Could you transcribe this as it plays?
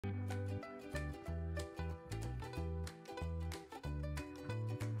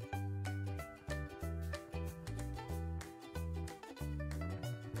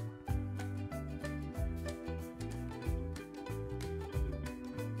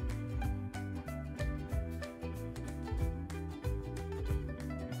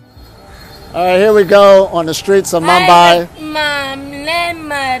All right, here we go on the streets of Mumbai.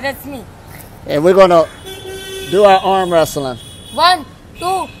 And we're going to do our arm wrestling. 1,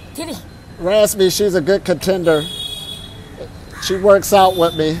 2, 3. Rasmi, she's a good contender. She works out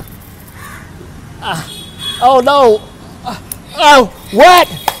with me. Oh, no. Oh, what?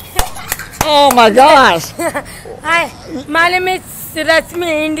 Oh, my gosh. Hi, my name is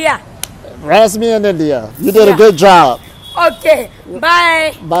Rasmi India. Rasmi in India. You did a good job. Okay,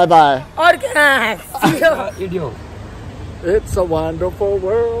 bye. Bye-bye. Organize. See you. It's a wonderful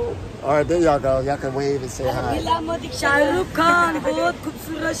world. All right, there y'all go. Y'all can wave and say hi. Shahrukh Khan, बहुत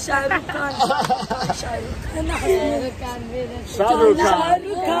खूबसूरत Shahrukh Khan. Shahrukh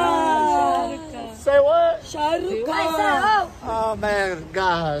Khan. Say what? Shahrukh Khan. Oh man,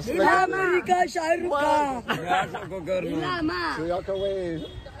 gosh. America, Shahrukh Khan. So y'all can wave.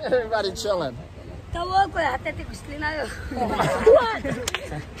 Everybody chilling.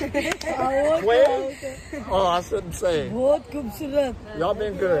 Wave? Oh, I shouldn't say. Y'all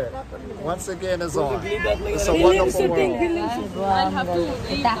been good. Once again, it's on. It's a wonderful world.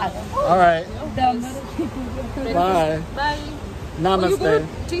 All right. Bye. Bye. Namaste.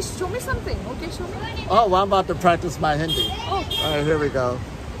 Please show me something. Okay, show me. Oh, well, I'm about to practice my Hindi. All right, here we go.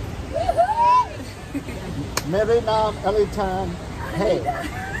 Meri naam Elitom hai.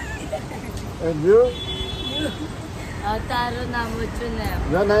 And you?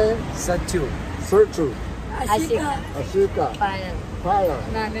 Your name? Sachu. Surchu. Ashika. Ashika. Payal.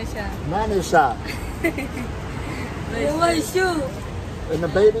 Manisha. And the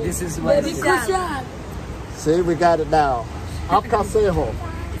baby? This is Baby my Kushan. See, we got it now. Aapka seho.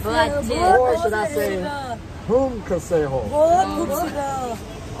 Or should I say, whom ka seho?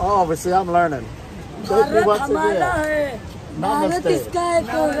 Oh, we see, I'm learning. Thank you once again. Namaste.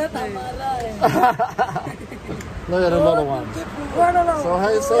 Look at another one. So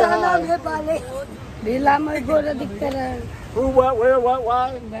hey, say hi. Who, what, where, what,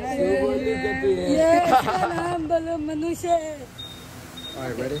 why? All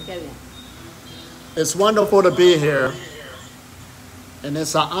right, ready? It's wonderful to be here. And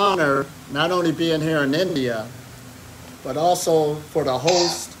it's an honor not only being here in India, but also for the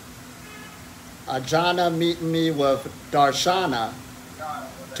host, Ajana, meeting me with Darshana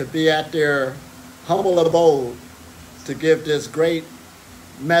to be at their humble abode to give this great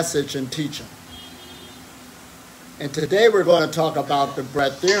message and teaching. And today we're going to talk about the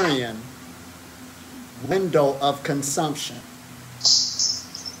Breatharian window of consumption.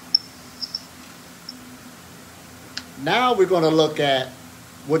 Now we're going to look at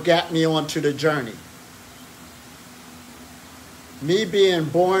what got me onto the journey. Me being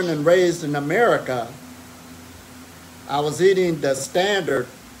born and raised in America, I was eating the standard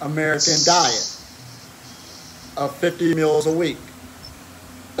American diet of 50 meals a week.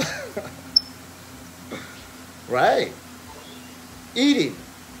 Right? Eating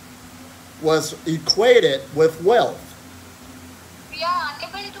was equated with wealth. We are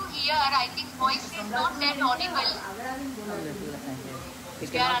unable to hear. I think voice is not that audible. We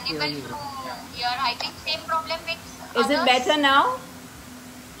are unable to hear. I think same problem with Is it better now?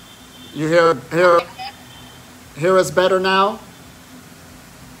 You hear us better now?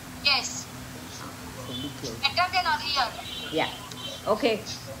 Yes. Better than earlier. Yeah. Okay.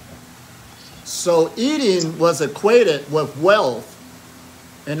 So eating was equated with wealth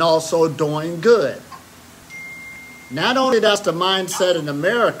and also doing good. Not only that's the mindset in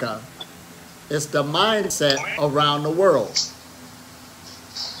America, it's the mindset around the world.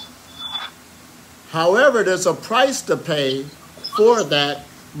 However, there's a price to pay for that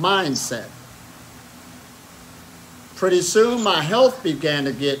mindset. Pretty soon my health began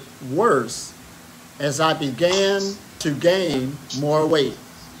to get worse as I began to gain more weight.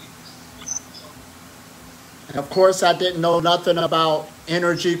 And of course, I didn't know nothing about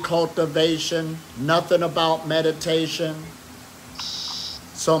energy cultivation, nothing about meditation.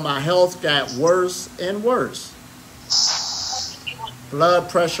 So my health got worse and worse. Blood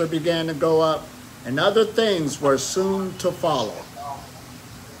pressure began to go up, and other things were soon to follow.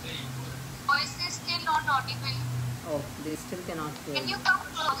 Voice is still not audible. Oh, they still cannot hear. Can you come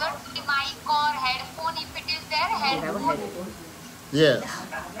closer to the mic or headphone if it is there? Headphone. Yes.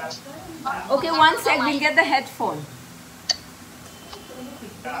 Okay, one sec, we'll get the headphone.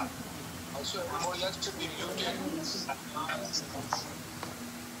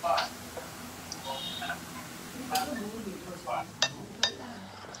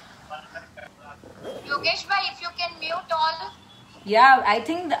 Yogesh bhai, if you can mute all. Yeah, I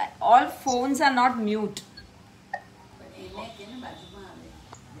think that all phones are not mute.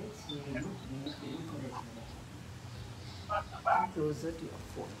 Closer to your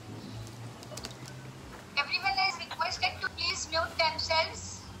phone. mute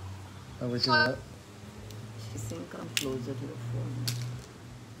themselves. Are we So- doing that? She's saying come closer to the phone.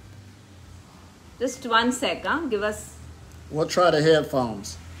 Just 1 sec, huh? Give us. We'll try the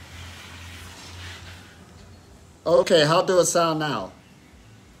headphones. Okay, how do it sound now?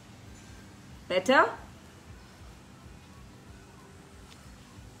 Better?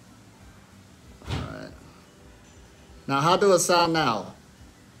 Alright. Now, how do it sound now?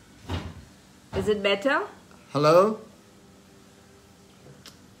 Is it better? Hello?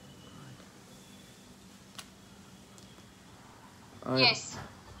 All right. Yes.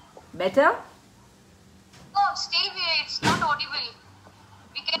 Better? No, still it's not audible.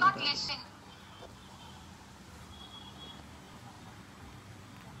 We cannot listen.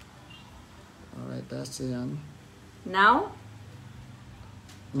 All right, that's the end. Now?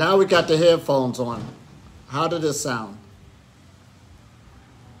 Now we got the headphones on. How did it sound?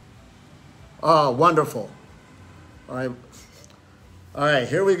 Oh, wonderful. All right. All right,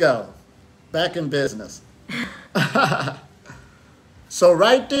 here we go. Back in business. So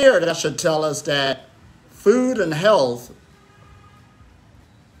right there, that should tell us that food and health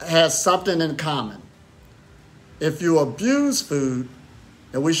has something in common. If you abuse food,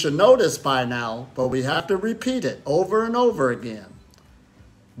 and we should know this by now, but we have to repeat it over and over again.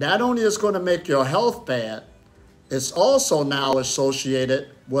 Not only is it going to make your health bad, it's also now associated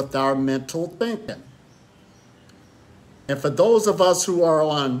with our mental thinking. And for those of us who are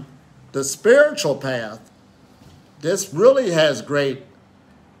on the spiritual path, this really has great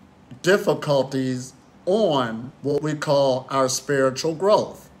difficulties on what we call our spiritual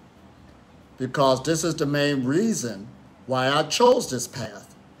growth, because this is the main reason why I chose this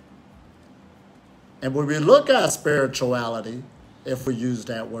path. And when we look at spirituality, if we use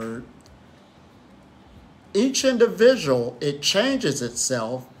that word, each individual, it changes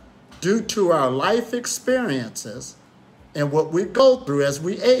itself due to our life experiences and what we go through as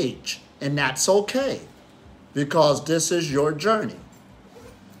we age. And that's okay, because this is your journey.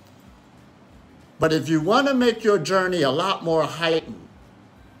 But if you want to make your journey a lot more heightened,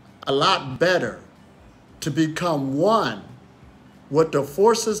 a lot better, to become one with the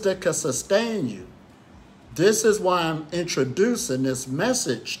forces that can sustain you, this is why I'm introducing this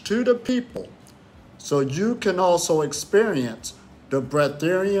message to the people, so you can also experience the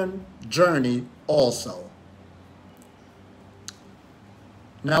Breatharian journey also.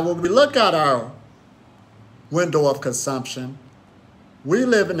 Now, when we look at our window of consumption, we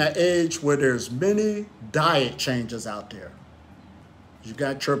live in an age where there's many diet changes out there. You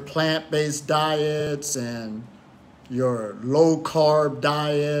got your plant-based diets and your low-carb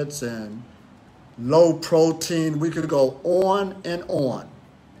diets and low protein. We could go on and on.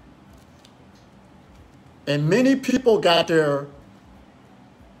 And many people got their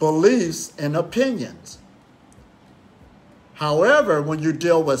beliefs and opinions. However, when you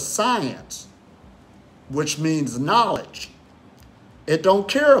deal with science, which means knowledge, it don't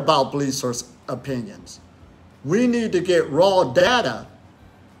care about beliefs or opinions. We need to get raw data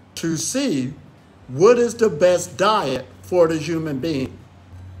to see what is the best diet for the human being.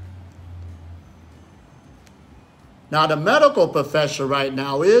 Now, the medical profession right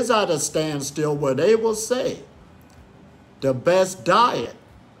now is at a standstill where they will say the best diet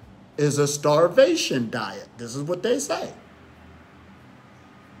is a starvation diet. This is what they say.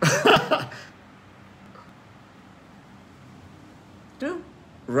 True.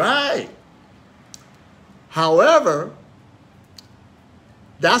 Right. However,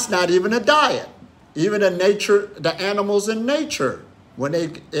 that's not even a diet. Even in nature, the animals in nature, when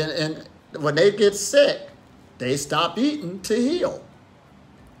they get sick, they stop eating to heal.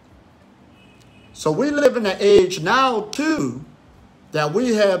 So we live in an age now, too, that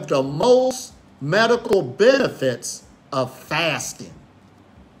we have the most medical benefits of fasting.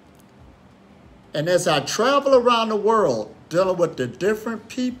 And as I travel around the world, dealing with the different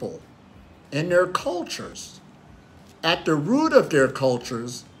people in their cultures, at the root of their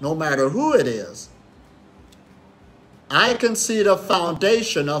cultures, no matter who it is, I can see the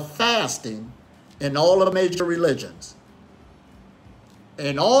foundation of fasting in all the major religions.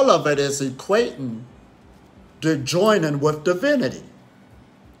 And all of it is equating to joining with divinity.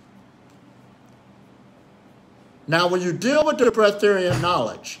 Now, when you deal with the Breatharian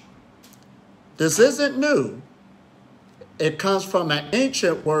knowledge, this isn't new. It comes from an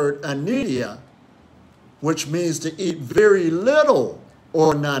ancient word, anidia, which means to eat very little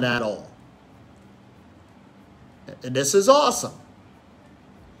or none at all. And this is awesome.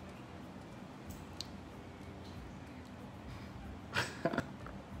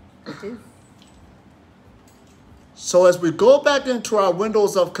 It is. So as we go back into our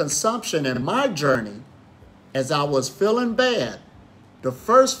windows of consumption in my journey, as I was feeling bad, the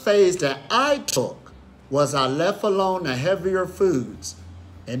first phase that I took was I left alone the heavier foods,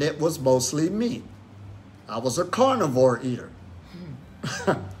 and it was mostly meat. I was a carnivore eater.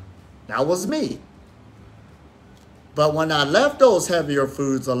 That was me. But when I left those heavier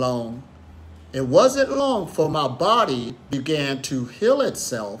foods alone, it wasn't long for my body began to heal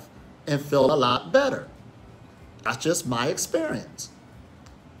itself and feel a lot better. That's just my experience.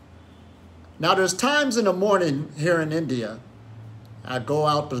 Now, there's times in the morning here in India, I go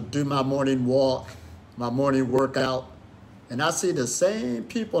out to do my morning walk, my morning workout, and I see the same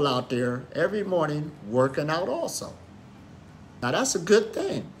people out there every morning working out also. Now, that's a good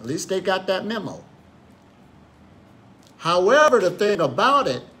thing. At least they got that memo. However, the thing about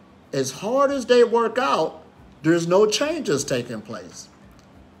it, as hard as they work out, there's no changes taking place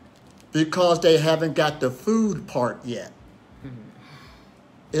because they haven't got the food part yet.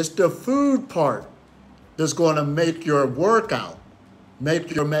 It's the food part that's going to make your workout,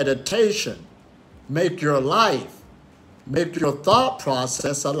 make your meditation, make your life, make your thought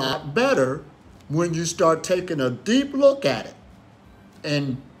process a lot better when you start taking a deep look at it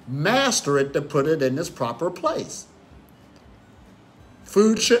and master it to put it in its proper place.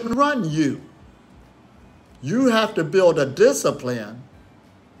 Food shouldn't run you. You have to build a discipline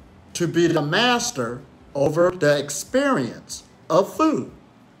to be the master over the experience of food.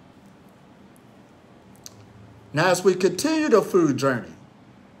 Now, as we continue the food journey,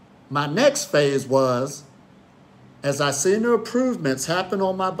 my next phase was, as I seen the improvements happen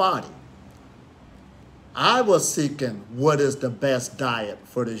on my body, I was seeking what is the best diet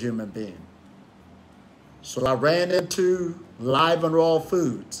for the human being. So I ran into live and raw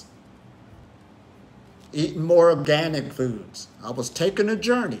foods, eating more organic foods. I was taking a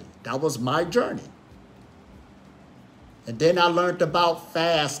journey. That was my journey. And then I learned about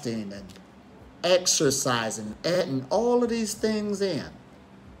fasting and exercising, adding all of these things in,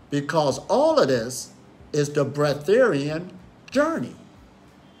 because all of this is the Breatharian journey.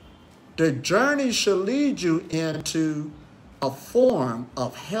 The journey should lead you into a form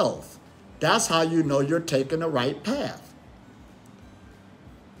of health. That's how you know you're taking the right path.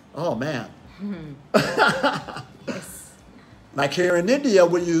 Oh, man. Yes. Like here in India,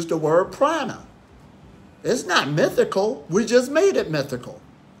 we use the word prana. It's not mythical. We just made it mythical.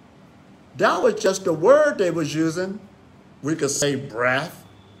 That was just the word they was using. We could say breath,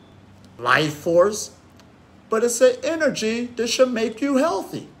 life force, but it's an energy that should make you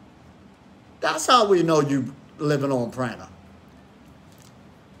healthy. That's how we know you living on prana.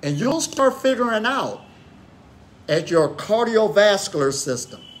 And you'll start figuring out at your cardiovascular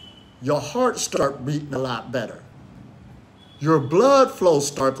system, your heart start beating a lot better. Your blood flow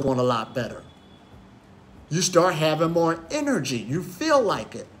start going a lot better. You start having more energy. You feel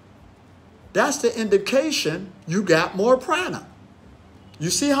like it. That's the indication you got more prana. You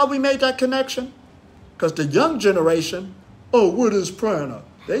see how we made that connection? Because the young generation, oh, what is prana?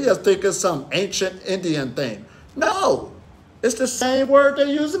 They just think it's some ancient Indian thing. No, it's the same word they're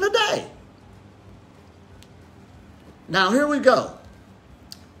using today. Now, here we go.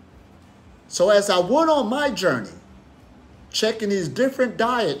 So as I went on my journey, checking these different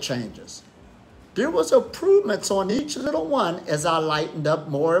diet changes, there was improvements on each little one as I lightened up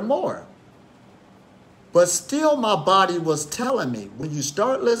more and more. But still my body was telling me, when you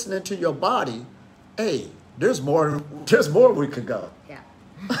start listening to your body, hey, there's more we could go. Yeah.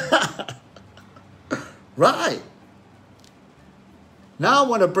 Right. Now I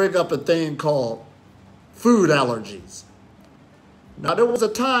want to bring up a thing called food allergies. Now there was a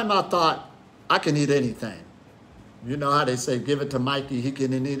time I thought I can eat anything. You know how they say, give it to Mikey, he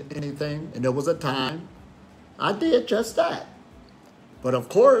can eat anything? And there was a time I did just that. But of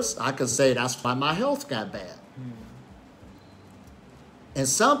course, I could say that's why my health got bad. And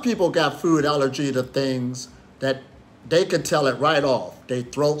some people got food allergy to things that they can tell it right off. Their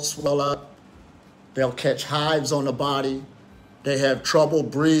throats swell up. They'll catch hives on the body. They have trouble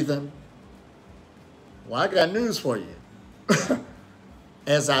breathing. Well, I got news for you.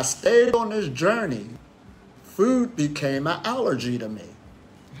 As I stayed on this journey, food became an allergy to me.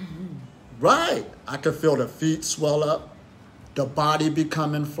 Right. I could feel the feet swell up, the body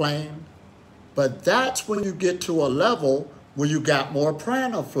become inflamed. But that's when you get to a level where you got more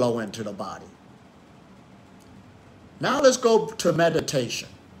prana flow into the body. Now let's go to meditation.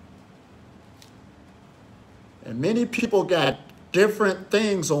 And many people got different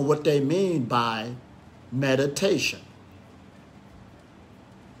things on what they mean by meditation.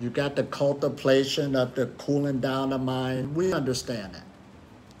 You got the contemplation of the cooling down the mind. We understand that.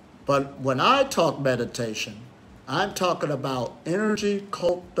 But when I talk meditation, I'm talking about energy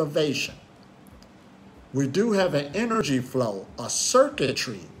cultivation. we do have an energy flow, a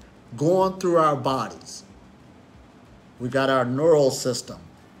circuitry going through our bodies. We got our neural system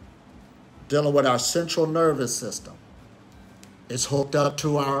dealing with our central nervous system. It's hooked up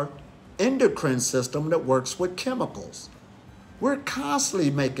to our endocrine system that works with chemicals. We're constantly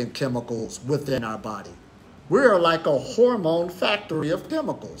making chemicals within our body. We're like a hormone factory of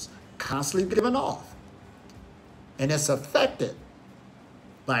chemicals, constantly giving off. And it's affected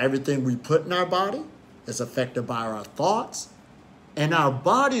by everything we put in our body. It's affected by our thoughts. And our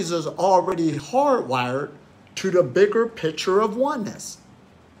bodies is already hardwired to the bigger picture of oneness.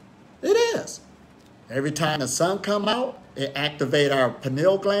 It is. Every time the sun come out, it activates our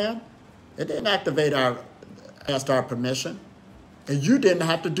pineal gland. It didn't activate asked our permission. And you didn't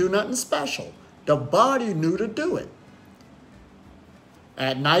have to do nothing special. The body knew to do it.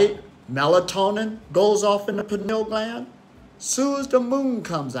 At night, melatonin goes off in the pineal gland. Soon as the moon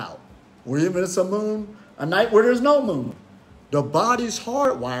comes out, or even it's a night where there's no moon, the body's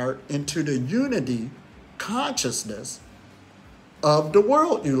hardwired into the unity consciousness of the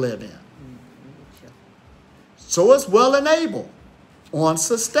world you live in. So it's well enabled on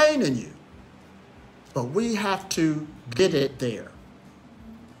sustaining you. But we have to get it there.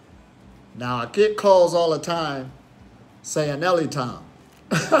 Now, I get calls all the time saying, Elitom,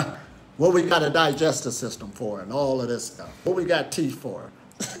 what we got a digestive system for and all of this stuff. What we got teeth for.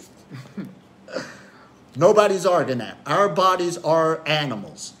 Nobody's arguing that. Our bodies are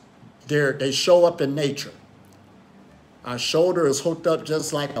animals. They show up in nature. Our shoulder is hooked up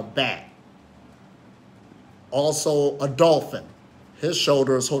just like a bat. Also, a dolphin. His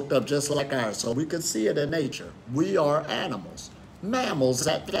shoulder is hooked up just like ours, so we can see it in nature. We are animals, mammals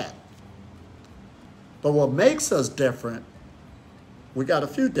at that. But what makes us different, we got a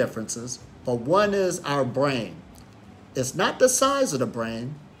few differences, but one is our brain. It's not the size of the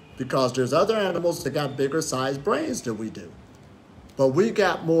brain, because there's other animals that got bigger sized brains than we do. But we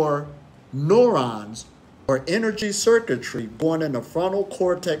got more neurons or energy circuitry going in the frontal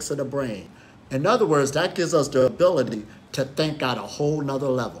cortex of the brain. In other words, that gives us the ability to think at a whole nother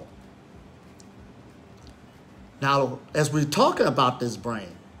level. Now, as we're talking about this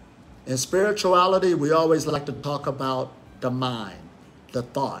brain, in spirituality, we always like to talk about the mind, the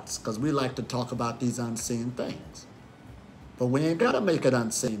thoughts, because we like to talk about these unseen things. But we ain't got to make it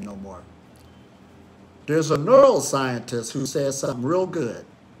unseen no more. There's a neuroscientist who says something real good.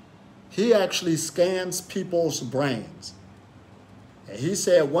 He actually scans people's brains. And he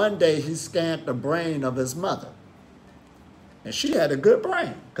said one day he scanned the brain of his mother. And she had a good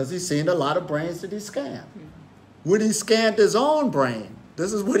brain because he's seen a lot of brains that he scanned. When he scanned his own brain,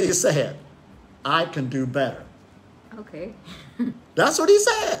 this is what he said: I can do better. Okay. That's what he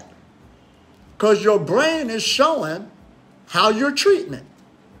said. Because your brain is showing how you're treating it.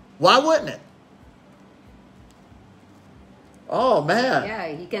 Why wouldn't it? Oh, man. Yeah,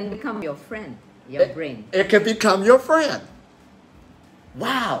 he can become your friend, your brain. It can become your friend.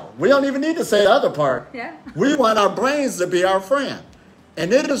 Wow. We don't even need to say the other part. Yeah. We want our brains to be our friend.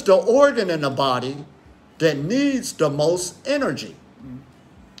 And it is the organ in the body that needs the most energy.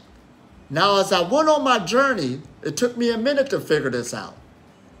 Now, as I went on my journey, it took me a minute to figure this out.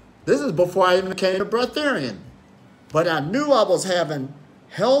 This is before I even came to Breatharian. But I knew I was having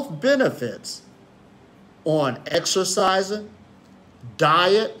health benefits on exercising,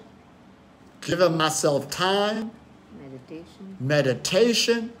 diet, giving myself time,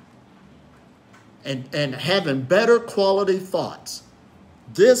 meditation, and having better quality thoughts.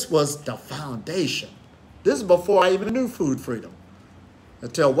 This was the foundation. This is before I even knew food freedom.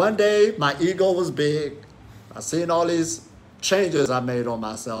 Until one day, my ego was big. I seen all these changes I made on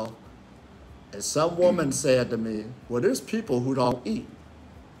myself. And some woman said to me, well, there's people who don't eat.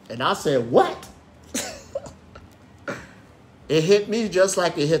 And I said, what? It hit me just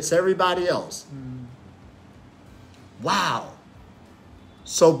like it hits everybody else. Wow.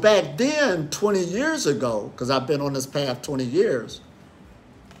 So back then, 20 years ago, because I've been on this path 20 years,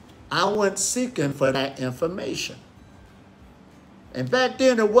 I went seeking for that information. And back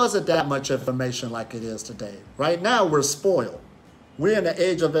then, there wasn't that much information like it is today. Right now, we're spoiled. We're in the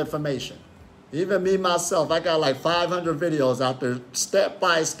age of information. Even me, myself, I got like 500 videos out there, step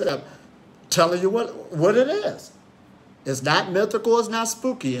by step, telling you what it is. It's not mythical, it's not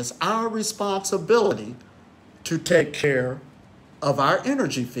spooky. It's our responsibility to take care of our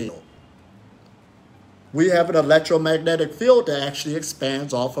energy field. We have an electromagnetic field that actually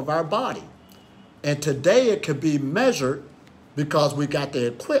expands off of our body. And today it can be measured because we got the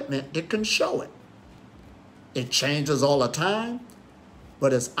equipment that can show it. It changes all the time,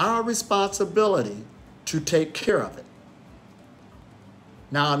 but it's our responsibility to take care of it.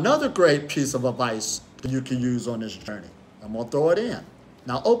 Now, another great piece of advice that you can use on this journey. I'm going to throw it in.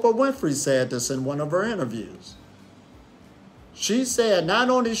 Now, Oprah Winfrey said this in one of her interviews. She said not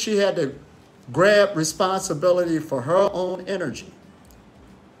only she had to grab responsibility for her own energy,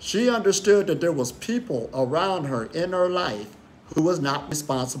 she understood that there was people around her in her life who was not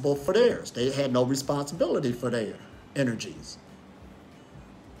responsible for theirs. They had no responsibility for their energies.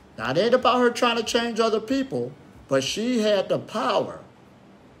 Now, it ain't about her trying to change other people, but she had the power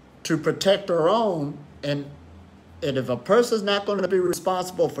to protect her own. And if a person's not going to be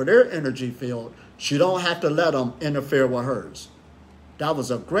responsible for their energy field, she don't have to let them interfere with hers. That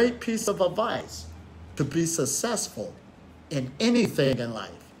was a great piece of advice to be successful in anything in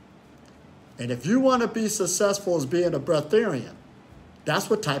life. And if you want to be successful as being a breatharian, that's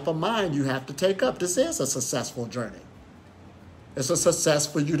what type of mind you have to take up. This is a successful journey. It's a success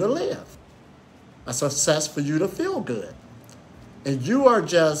for you to live, a success for you to feel good. And you are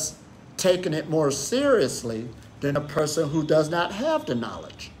just taking it more seriously than a person who does not have the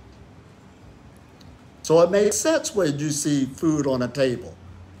knowledge. So it makes sense when you see food on a table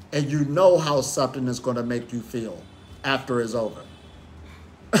and you know how something is going to make you feel after it's over.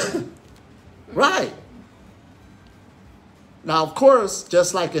 Right. Now, of course,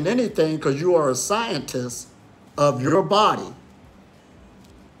 just like in anything, because you are a scientist of your body,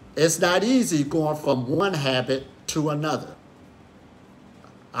 it's not easy going from one habit to another.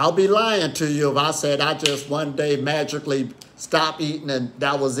 I'll be lying to you if I said I just one day magically stopped eating and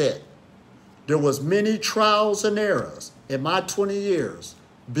that was it. There was many trials and errors in my 20 years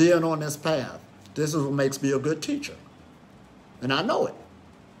being on this path. This is what makes me a good teacher. And I know it.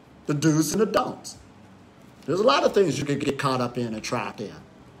 The do's and the don'ts. There's a lot of things you can get caught up in and trapped in.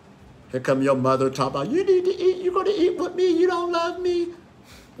 Here come your mother talking about, you need to eat, you're going to eat with me, you don't love me.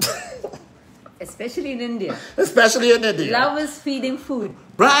 Especially in India. Especially in India. Love is feeding food.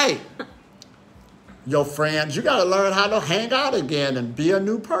 Right. Your friends, you got to learn how to hang out again and be a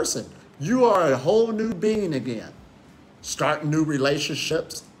new person. You are a whole new being again. Starting new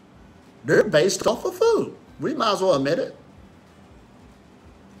relationships. They're based off of food. We might as well admit it.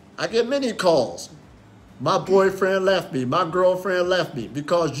 I get many calls. My boyfriend left me. My girlfriend left me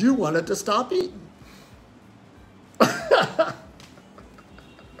because you wanted to stop eating.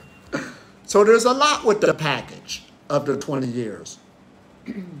 So there's a lot with the package of the 20 years.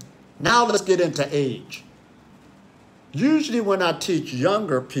 Now let's get into age. Usually when I teach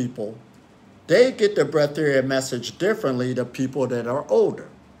younger people, they get the breatharian message differently to people that are older.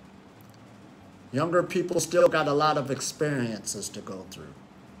 Younger people still got a lot of experiences to go through.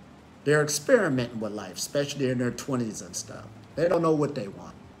 They're experimenting with life, especially in their 20s and stuff. They don't know what they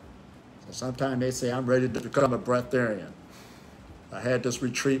want. So sometimes they say, I'm ready to become a breatharian. I had this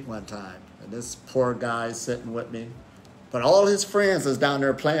retreat one time, and this poor guy sitting with me, but all his friends is down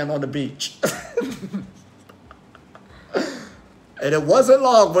there playing on the beach. And it wasn't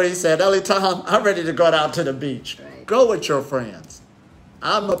long when he said, Elitom, I'm ready to go out to the beach. Right. Go with your friends.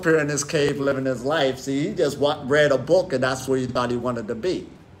 I'm up here in this cave living his life. See, he just read a book, and that's where he thought he wanted to be.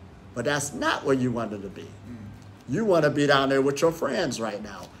 But that's not where you wanted to be. You want to be down there with your friends right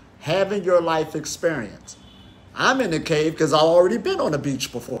now, having your life experience. I'm in the cave because I've already been on the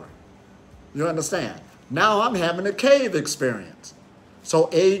beach before. You understand? Now I'm having a cave experience. So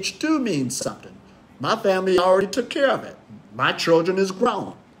age do mean something. My family already took care of it. My children is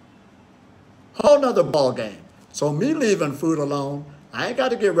grown. Whole nother ball game. So me leaving food alone, I ain't got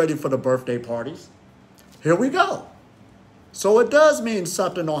to get ready for the birthday parties. Here we go. So it does mean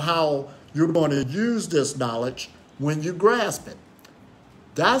something on how you're going to use this knowledge when you grasp it.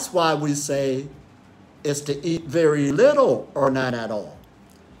 That's why we say it's to eat very little or not at all.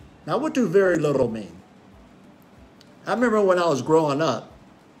 Now, what do very little mean? I remember when I was growing up,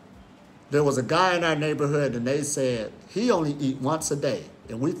 there was a guy in our neighborhood and they said he only eat once a day.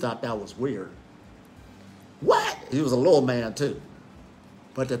 And we thought that was weird. What? He was a little man too.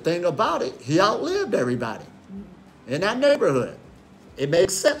 But the thing about it, he outlived everybody in that neighborhood. It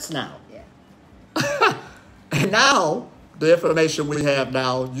makes sense now. Yeah. And now, the information we have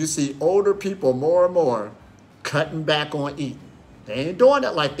now, you see older people more and more cutting back on eating. They ain't doing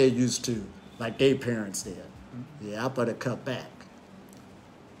it like they used to, like their parents did. Yeah, I better cut back.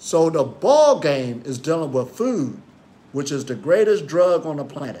 So the ball game is dealing with food, which is the greatest drug on the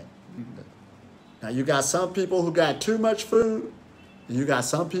planet. Now you got some people who got too much food, and you got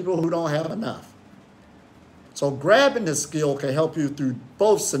some people who don't have enough. So grabbing this skill can help you through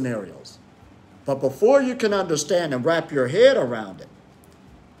both scenarios. But before you can understand and wrap your head around it,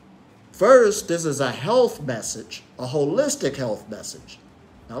 first, this is a health message, a holistic health message.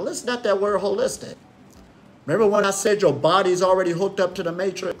 Now listen at that word holistic. Remember when I said your body's already hooked up to the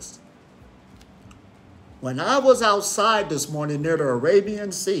matrix? When I was outside this morning near the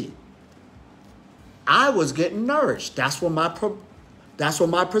Arabian Sea, I was getting nourished. That's where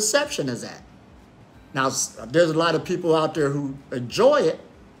my perception is at. Now, there's a lot of people out there who enjoy it.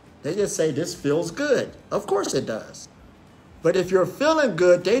 They just say, this feels good. Of course it does. But if you're feeling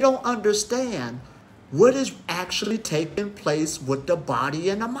good, they don't understand what is actually taking place with the body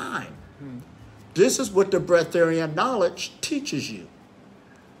and the mind. This is what the Breatharian knowledge teaches you.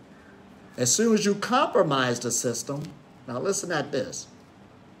 As soon as you compromise the system, now listen at this.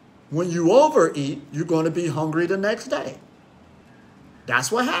 When you overeat, you're going to be hungry the next day.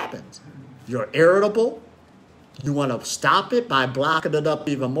 That's what happens. You're irritable. You want to stop it by blocking it up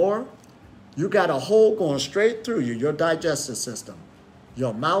even more. You got a hole going straight through you, your digestive system,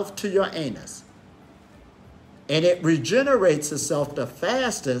 your mouth to your anus. And it regenerates itself the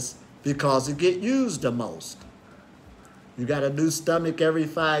fastest because it gets used the most. You got a new stomach every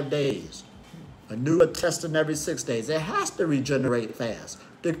 5 days, a new intestine every 6 days. It has to regenerate fast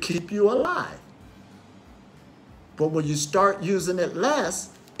to keep you alive. But when you start using it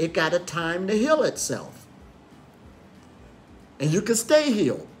less, it got a time to heal itself. And you can stay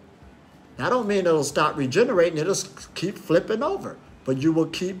healed. I don't mean it'll stop regenerating, it'll keep flipping over, but you will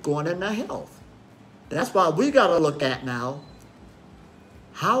keep going into health. That's why we got to look at now,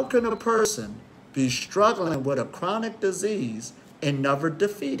 how can a person be struggling with a chronic disease and never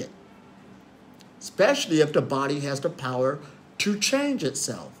defeat it? Especially if the body has the power to change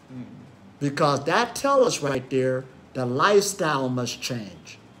itself. Because that tells us right there, the lifestyle must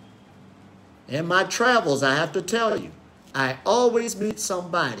change. In my travels, I have to tell you, I always meet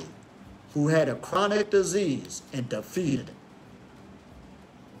somebody who had a chronic disease and defeated it.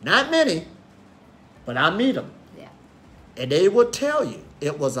 Not many, but I meet them. Yeah. And they will tell you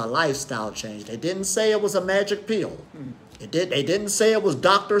it was a lifestyle change. They didn't say it was a magic pill. They didn't say it was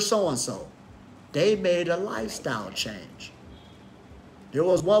Dr. So-and-so. They made a lifestyle change. There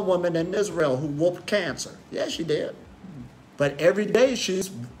was one woman in Israel who whooped cancer. Yeah, she did. But every day, as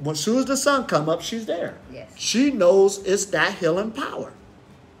soon as the sun comes up, she's there. Yes. She knows it's that healing power.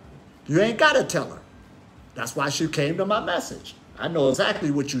 You ain't got to tell her. That's why she came to my message. I know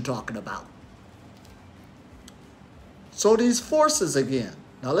exactly what you're talking about. So these forces again.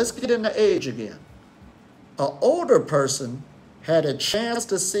 Now let's get into age again. An older person had a chance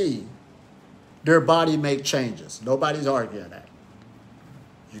to see their body make changes. Nobody's arguing that.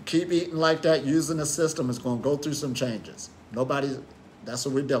 You keep eating like that, using the system, it's going to go through some changes. That's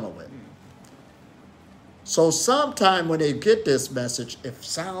what we're dealing with. So sometime when they get this message, it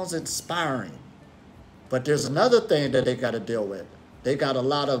sounds inspiring. But there's another thing that they got to deal with. They got a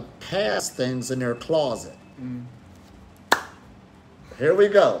lot of past things in their closet. Here we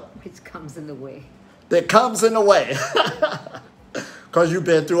go. Which comes in the way. That comes in the way. Because you've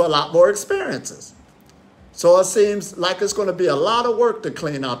been through a lot more experiences. So it seems like it's going to be a lot of work to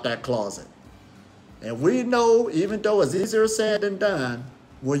clean out that closet. And we know, even though it's easier said than done,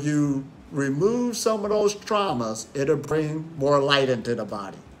 when you remove some of those traumas, it'll bring more light into the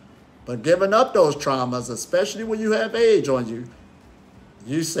body. But giving up those traumas, especially when you have age on you,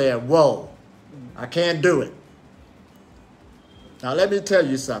 you say, whoa, I can't do it. Now let me tell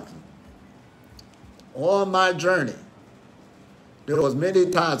you something. On my journey, there was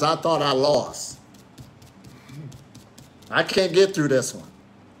many times I thought I lost. I can't get through this one.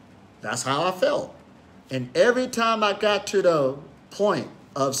 That's how I felt. And every time I got to the point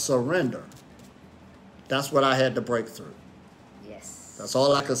of surrender, that's what I had to break through. Yes. That's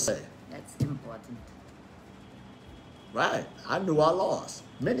all I could say. That's important. Right. I knew I lost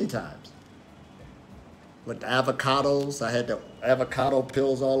many times. With the avocados, I had the avocado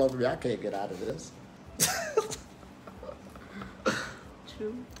pills all over me. I can't get out of this.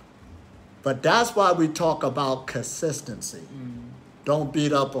 True. But that's why we talk about consistency. Don't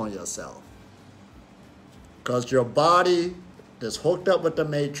beat up on yourself. Because your body is hooked up with the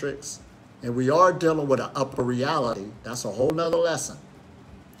matrix, and we are dealing with an upper reality. That's a whole nother lesson.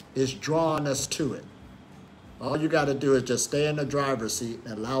 It's drawing us to it. All you got to do is just stay in the driver's seat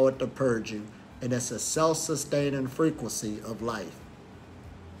and allow it to purge you. And it's a self-sustaining frequency of life.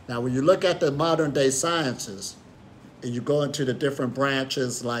 Now, when you look at the modern day sciences, and you go into the different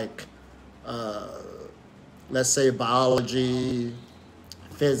branches like, let's say biology,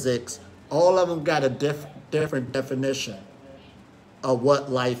 physics, all of them got a different definition of what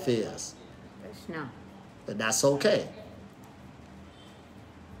life is. No. And that's okay.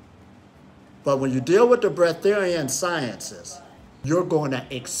 But when you deal with the Breatharian sciences, you're going to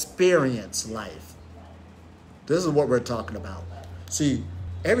experience life. This is what we're talking about. See,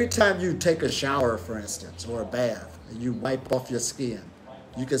 every time you take a shower, for instance, or a bath, and you wipe off your skin,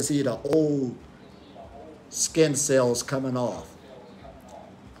 you can see the old skin cells coming off.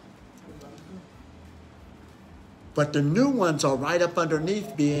 But the new ones are right up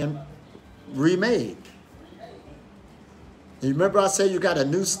underneath being remade. You remember I said you got a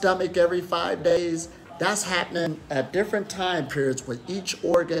new stomach every 5 days? That's happening at different time periods with each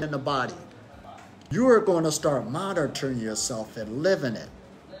organ in the body. You are going to start monitoring yourself and living it.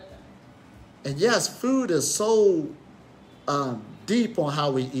 And yes, food is so deep on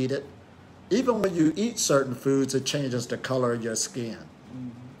how we eat it. Even when you eat certain foods, it changes the color of your skin,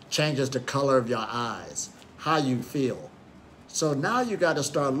 changes the color of your eyes, how you feel. So now you got to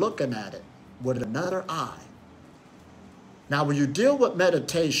start looking at it with another eye. Now, when you deal with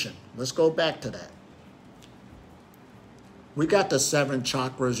meditation, let's go back to that. We got the 7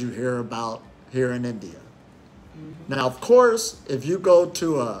 chakras you hear about here in India. Now, of course, if you go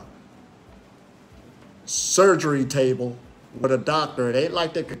to a surgery table with a doctor, it ain't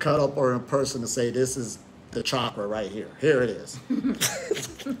like they could cut up or in person and say, this is the chakra right here. Here it is.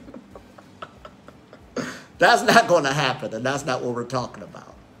 That's not going to happen, and that's not what we're talking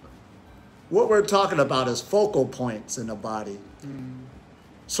about. What we're talking about is focal points in the body,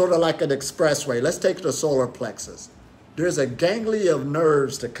 sort of like an expressway. Let's take the solar plexus. There's a ganglia of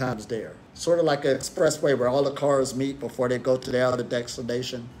nerves that comes there, sort of like an expressway where all the cars meet before they go to their other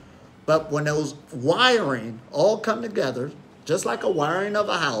destination. But when those wiring all come together, just like a wiring of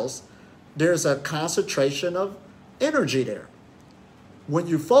a house, there's a concentration of energy there. When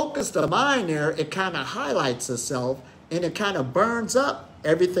you focus the mind there, it kind of highlights itself and it kind of burns up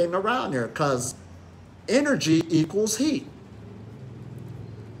everything around there because energy equals heat.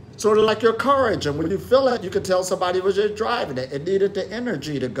 Sort of like your car engine. When you fill it, you can tell somebody was just driving it. It needed the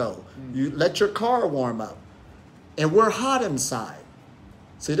energy to go. You let your car warm up. And we're hot inside.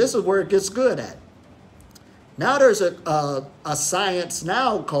 See, this is where it gets good at. Now there's a science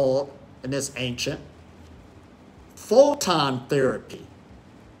now called, and it's ancient, photon therapy.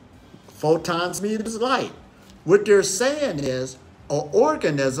 Photons means light. What they're saying is an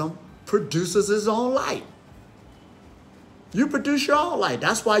organism produces its own light. You produce your own light.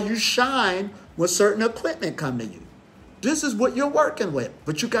 That's why you shine when certain equipment come to you. This is what you're working with,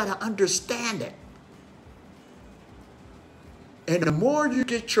 but you got to understand it. And the more you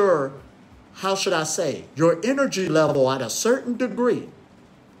get your, how should I say, your energy level at a certain degree,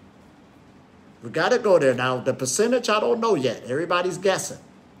 we got to go there. Now, the percentage, I don't know yet. Everybody's guessing.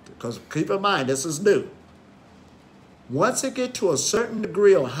 Because keep in mind, this is new. Once it gets to a certain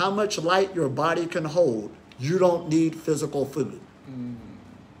degree of how much light your body can hold, you don't need physical food.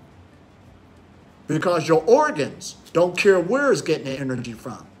 Because your organs don't care where it's getting the energy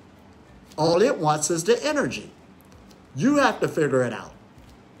from. All it wants is the energy. You have to figure it out.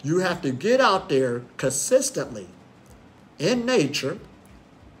 You have to get out there consistently in nature,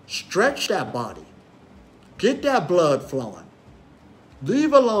 stretch that body, get that blood flowing,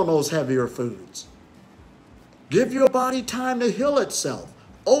 leave alone those heavier foods. Give your body time to heal itself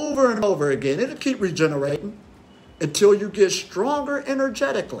over and over again. It'll keep regenerating until you get stronger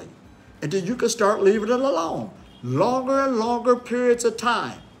energetically. And then you can start leaving it alone. Longer and longer periods of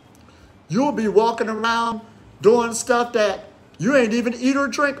time. You'll be walking around doing stuff that you ain't even eat or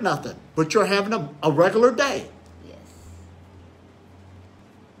drink nothing, but you're having a regular day. Yes.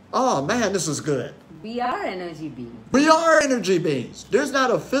 Oh man, this is good. We are energy beings. We are energy beings. There's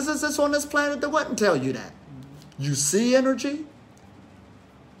not a physicist on this planet that wouldn't tell you that. You see energy.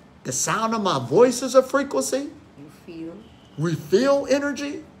 The sound of my voice is a frequency. You feel. We feel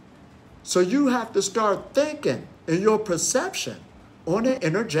energy. So you have to start thinking in your perception on an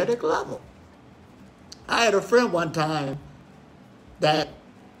energetic level. I had a friend one time that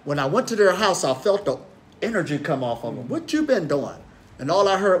when I went to their house, I felt the energy come off of them. What you been doing? And all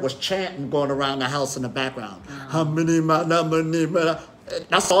I heard was chanting going around the house in the background.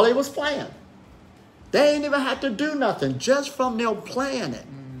 That's all they was playing. They ain't even had to do nothing. Just from them playing it,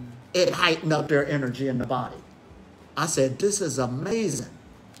 it heightened up their energy in the body. I said, this is amazing.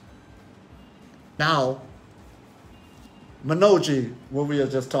 Now, Manoji, when we were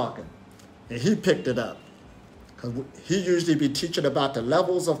just talking, and he picked it up. Because he usually be teaching about the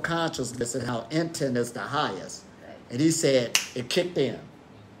levels of consciousness and how intent is the highest. And he said it kicked in.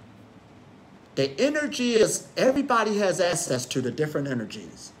 The energy is, everybody has access to the different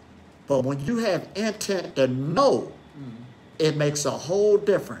energies. But when you have intent to know, it makes a whole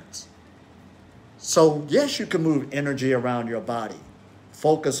difference. So yes, you can move energy around your body.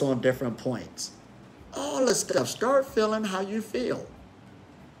 Focus on different points. All this stuff, start feeling how you feel.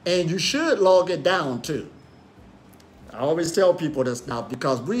 And you should log it down too. I always tell people this now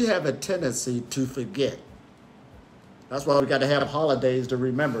because we have a tendency to forget. That's why we got to have holidays to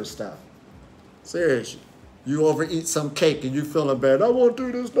remember stuff. Seriously. You overeat some cake and you feeling bad. I won't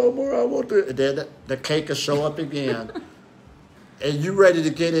do this no more. I won't do it. And then the cake will show up again. And you ready to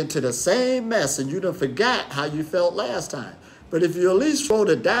get into the same mess and you done forgot how you felt last time. But if you at least wrote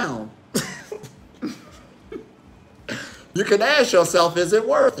it down, you can ask yourself, is it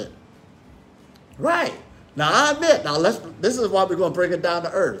worth it? Right. Now, I admit, this is why we're going to bring it down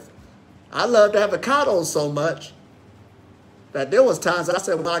to earth. I loved avocados so much that there was times I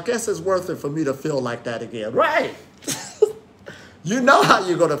said, well, I guess it's worth it for me to feel like that again. Right. You know how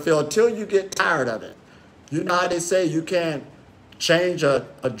you're going to feel until you get tired of it. You know how they say you can't change a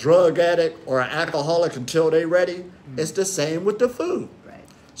drug addict or an alcoholic until they're ready? Mm-hmm. It's the same with the food. Right.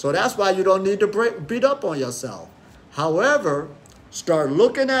 So that's why you don't need to beat up on yourself. However, start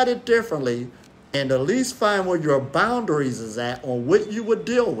looking at it differently and at least find where your boundaries is at on what you would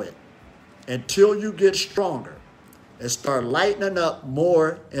deal with until you get stronger and start lightening up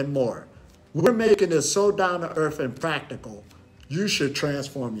more and more. We're making this so down to earth and practical. You should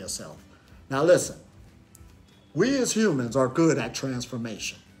transform yourself. Now listen, we as humans are good at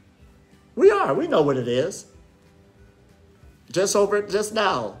transformation. We are. We know what it is. Just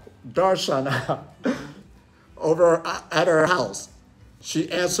now, Darshan over at her house,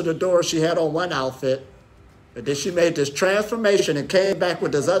 she answered the door. She had on one outfit, but then she made this transformation and came back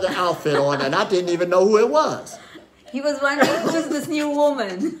with this other outfit on, and I didn't even know who it was. He was wondering who is this new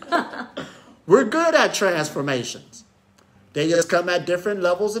woman. We're good at transformations. They just come at different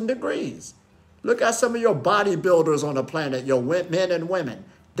levels and degrees. Look at some of your bodybuilders on the planet, your men and women.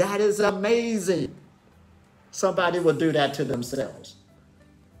 That is amazing. Somebody will do that to themselves.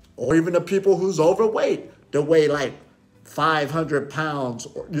 Or even the people who's overweight, they weigh like 500 pounds,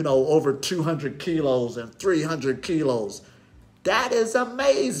 or, over 200 kilos and 300 kilos. That is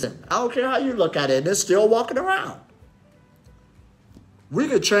amazing. I don't care how you look at it, and they're still walking around. We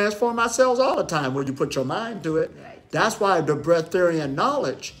could transform ourselves all the time when you put your mind to it. Right. That's why the Breatharian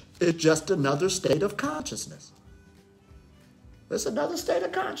knowledge is just another state of consciousness. It's another state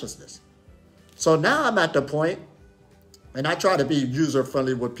of consciousness. So now I'm at the point, and I try to be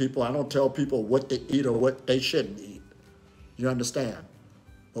user-friendly with people. I don't tell people what to eat or what they shouldn't eat. You understand?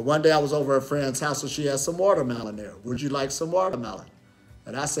 But one day I was over at a friend's house and she had some watermelon there. Would you like some watermelon?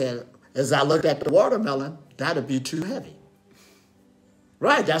 And I said, as I looked at the watermelon, that'd be too heavy.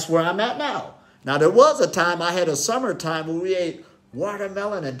 Right, that's where I'm at now. Now, there was a time I had a summertime where we ate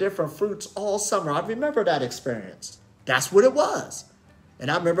watermelon and different fruits all summer. I remember that experience. That's what it was. And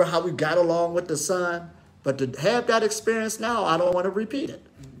I remember how we got along with the sun. But to have that experience now, I don't want to repeat it.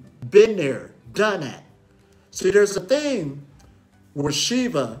 Been there, done that. See, there's a thing where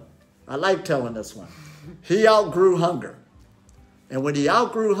Shiva, I like telling this one, he outgrew hunger. And when he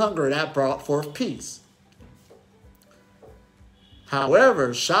outgrew hunger, that brought forth peace.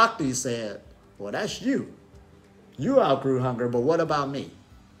 However, Shakti said, well, that's you. You outgrew hunger, but what about me?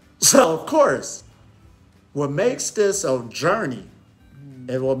 So, of course, what makes this a journey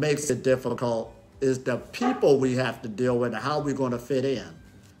and what makes it difficult is the people we have to deal with and how we're going to fit in.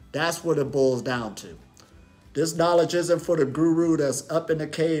 That's what it boils down to. This knowledge isn't for the guru that's up in the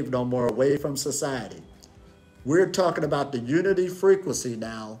cave no more, away from society. We're talking about the unity frequency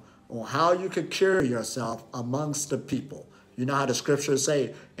now on how you can carry yourself amongst the people. You know how the scriptures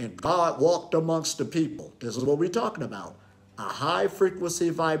say, and God walked amongst the people. This is what we're talking about. A high frequency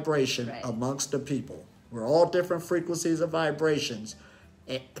vibration amongst the people. We're all different frequencies of vibrations.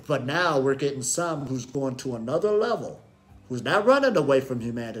 But now we're getting some who's going to another level, who's not running away from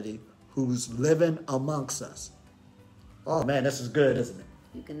humanity, who's living amongst us. Oh man, this is good, isn't it?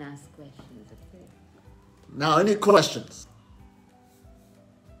 You can ask questions. Okay? Now, any questions?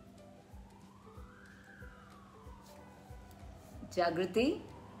 Jagriti?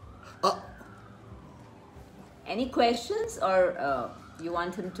 Any questions, or you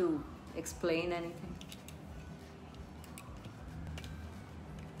want him to explain anything?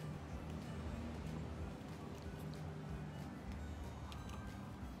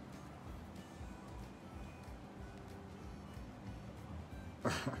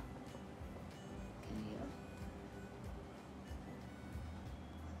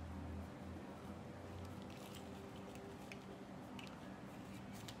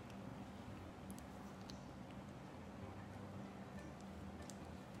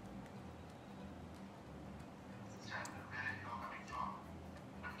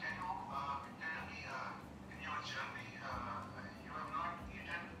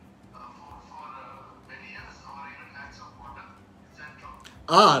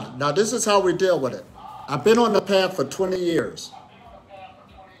 Now this is how we deal with it. I've been on the path for 20 years.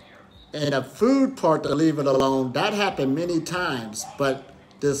 And the food part, to leave it alone, that happened many times. But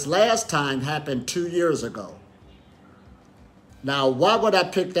This last time happened 2 years ago. Now, why would I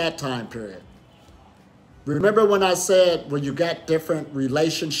pick that time period? Remember when I said when you got different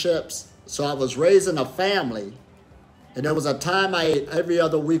relationships? So I was raising a family, and there was a time I ate every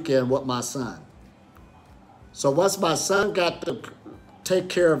other weekend with my son. So once my son got to take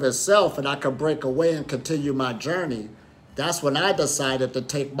care of himself and I could break away and continue my journey, that's when I decided to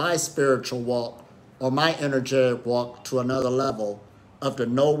take my spiritual walk or my energetic walk to another level of the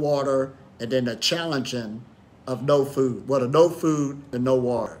no water and then the challenging of no food. Well, the no food and no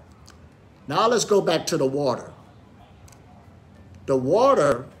water. Now let's go back to the water. The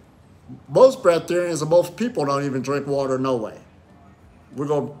water, most breatharians and most people don't even drink water no way. We're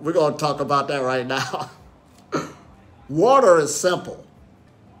gonna talk about that right now. Water is simple.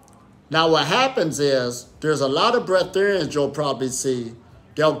 Now what happens is there's a lot of breatharians you'll probably see.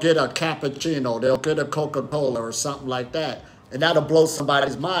 They'll get a cappuccino, they'll get a Coca-Cola or something like that, and that'll blow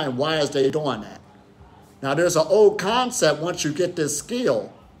somebody's mind. Why is they doing that? Now there's an old concept once you get this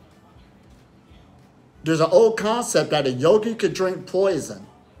skill. There's an old concept that a yogi could drink poison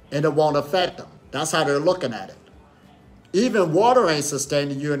and it won't affect them. That's how they're looking at it. Even water ain't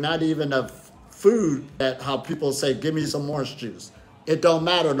sustaining you, and not even a food that how people say, give me some orange juice. It don't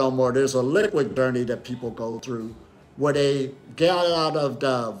matter no more. There's a liquid journey that people go through where they get out of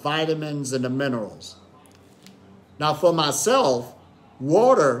the vitamins and the minerals. Now for myself,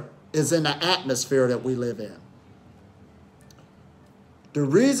 water is in the atmosphere that we live in. The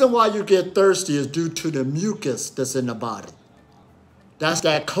reason why you get thirsty is due to the mucus that's in the body. That's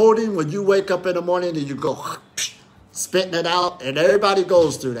that coating when you wake up in the morning and you go spitting it out, and everybody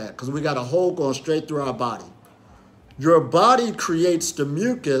goes through that because we got a hole going straight through our body. Your body creates the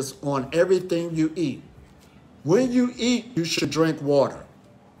mucus on everything you eat. When you eat, you should drink water.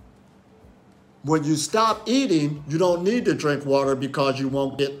 When you stop eating, you don't need to drink water because you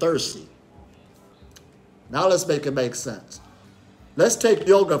won't get thirsty. Now let's make it make sense. Let's take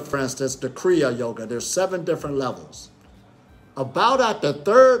yoga, for instance, the Kriya Yoga. There's 7 different levels. About at the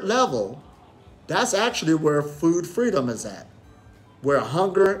 3rd level, that's actually where food freedom is at, where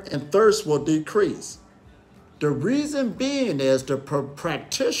hunger and thirst will decrease. The reason being is the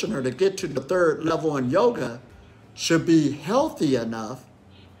practitioner to get to the 3rd level in yoga should be healthy enough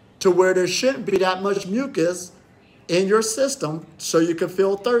to where there shouldn't be that much mucus in your system so you can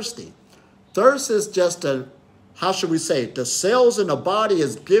feel thirsty. Thirst is just how should we say, the cells in the body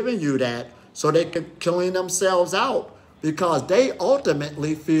is giving you that so they can clean themselves out because they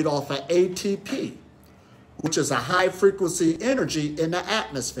ultimately feed off of ATP, which is a high frequency energy in the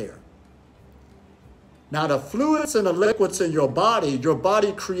atmosphere. Now the fluids and the liquids in your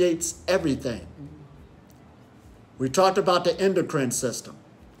body creates everything. We talked about the endocrine system.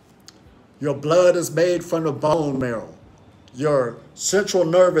 Your blood is made from the bone marrow. Your central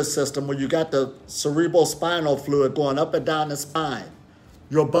nervous system, where you got the cerebral spinal fluid going up and down the spine,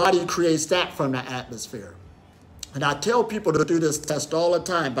 your body creates that from the atmosphere. And I tell people to do this test all the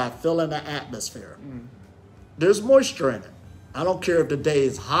time by feeling the atmosphere. There's moisture in it. I don't care if the day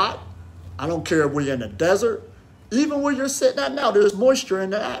is hot. I don't care if we're in the desert. Even where you're sitting at now, there's moisture in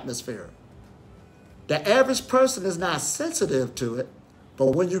the atmosphere. The average person is not sensitive to it,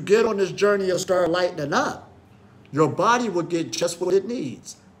 but when you get on this journey and start lightening up, your body will get just what it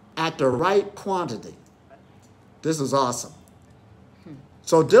needs at the right quantity. This is awesome.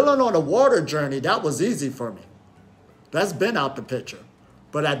 So dealing on a water journey, that was easy for me. That's been out the picture.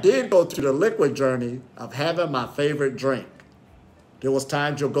 But I did go through the liquid journey of having my favorite drink. There was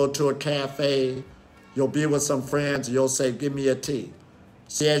times you'll go to a cafe, you'll be with some friends, and you'll say, give me a tea.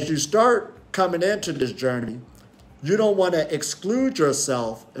 See, as you start coming into this journey, you don't want to exclude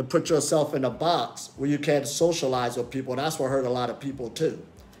yourself and put yourself in a box where you can't socialize with people. That's what hurt a lot of people too,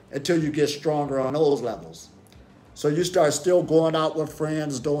 until you get stronger on those levels. So you start still going out with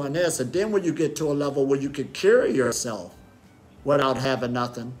friends doing this, and then when you get to a level where you can carry yourself without having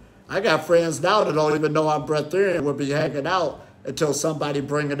nothing. I got friends now that don't even know I'm breatharian. We'll be hanging out until somebody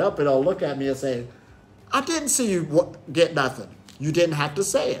bring it up and they'll look at me and say, I didn't see you get nothing. You didn't have to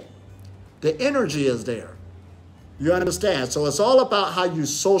say it. The energy is there. You understand? So it's all about how you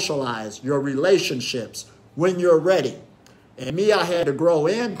socialize your relationships when you're ready. And me, I had to grow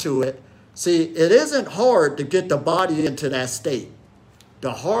into it. See, it isn't hard to get the body into that state.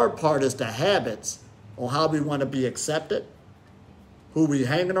 The hard part is the habits on how we want to be accepted, who we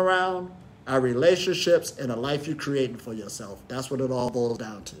hanging around, our relationships, and the life you're creating for yourself. That's what it all boils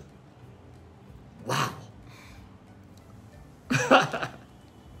down to. Wow.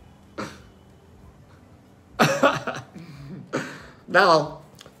 Now,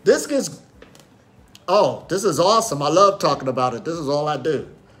 this gets, Oh, this is awesome. I love talking about it. This is all I do.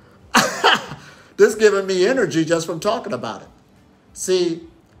 This is giving me energy just from talking about it. See,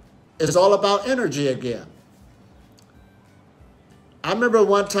 it's all about energy again. I remember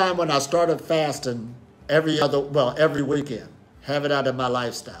one time when I started fasting every weekend, have it out of my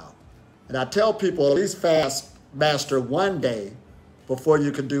lifestyle. And I tell people at least master one day before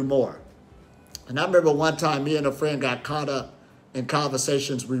you can do more. And I remember one time me and a friend got caught up in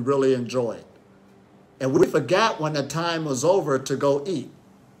conversations we really enjoyed. And we forgot when the time was over to go eat.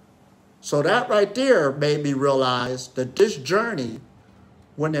 So that right there made me realize that this journey,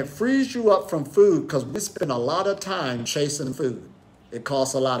 when it frees you up from food, because we spend a lot of time chasing food. It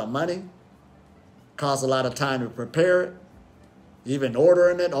costs a lot of money, costs a lot of time to prepare it, even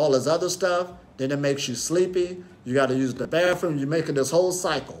ordering it, all this other stuff. Then it makes you sleepy. You got to use the bathroom. You're making this whole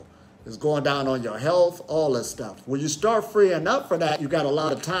cycle. It's going down on your health, all this stuff. When you start freeing up for that, you got a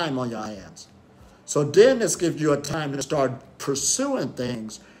lot of time on your hands. So then this gives you a time to start pursuing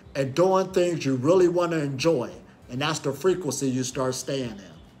things and doing things you really want to enjoy. And that's the frequency you start staying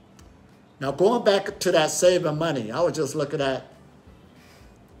in. Now, going back to that saving money, I was just looking at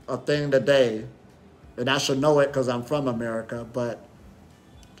a thing today, and I should know it because I'm from America, but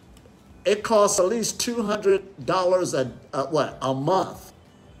it costs at least $200 a month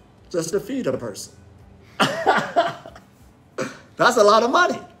just to feed a person. That's a lot of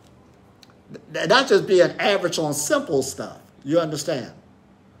money. That's just being average on simple stuff. You understand?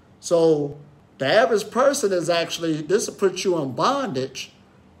 So the average person is actually, this will put you in bondage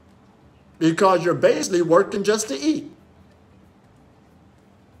because you're basically working just to eat.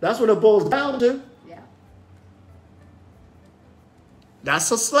 That's what it boils down to. Yeah.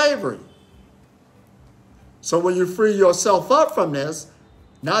 That's a slavery. So when you free yourself up from this,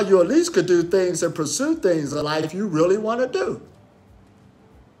 now you at least could do things and pursue things in life you really want to do.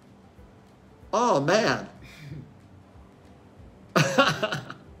 Oh, man.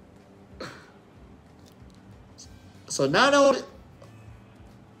 So not only...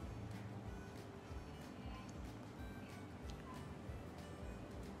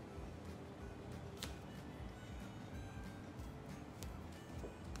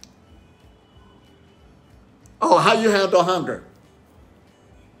 Oh, how you handle hunger.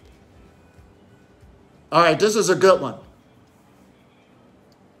 All right, this is a good one.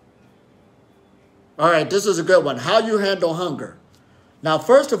 All right, this is a good one. How you handle hunger. Now,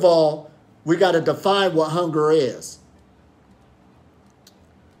 first of all, we got to define what hunger is.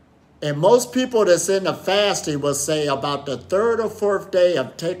 And most people that's in the fasting will say about the third or fourth day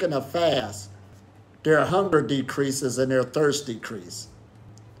of taking a fast, their hunger decreases and their thirst decreases.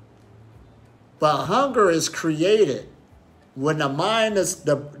 But hunger is created when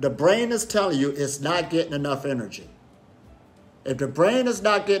the brain is telling you it's not getting enough energy. If the brain is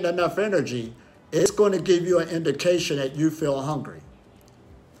not getting enough energy, it's going to give you an indication that you feel hungry.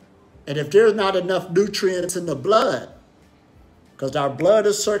 And if there's not enough nutrients in the blood, because our blood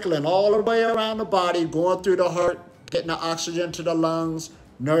is circling all the way around the body, going through the heart, getting the oxygen to the lungs,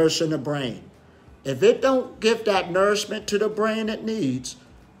 nourishing the brain. If it don't give that nourishment to the brain it needs,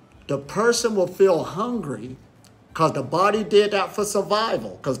 the person will feel hungry because the body did that for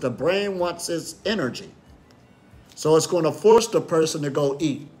survival, because the brain wants its energy. So it's going to force the person to go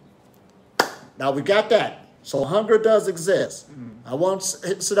eat. Now we got that. So hunger does exist. I won't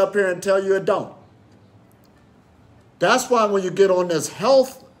sit up here and tell you it don't. That's why when you get on this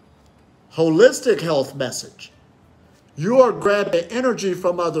holistic health message, you are grabbing energy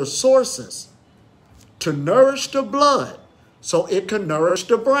from other sources to nourish the blood so it can nourish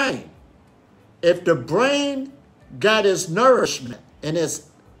the brain. If the brain got its nourishment and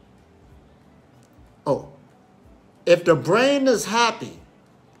if the brain is happy,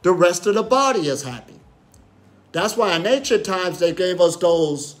 the rest of the body is happy. That's why in ancient times they gave us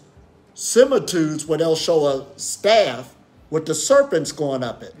those similitudes where they'll show a staff with the serpents going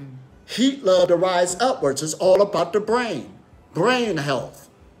up it. Heat love to rise upwards. It's all about the brain health.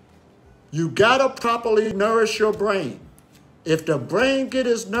 You gotta properly nourish your brain. If the brain get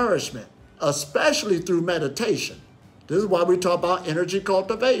its nourishment, especially through meditation, this is why we talk about energy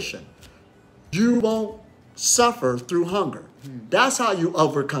cultivation, you won't suffer through hunger. That's how you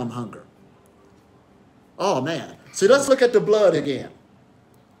overcome hunger. Oh, man. See, let's look at the blood again.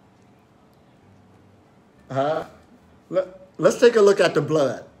 Let's take a look at the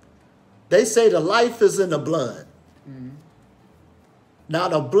blood. They say the life is in the blood. Now,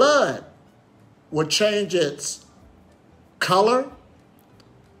 the blood will change its color,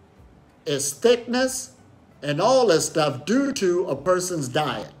 its thickness, and all this stuff due to a person's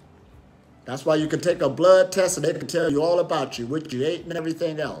diet. That's why you can take a blood test and they can tell you all about you, what you ate and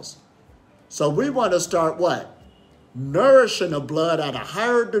everything else. So we want to start what? Nourishing the blood at a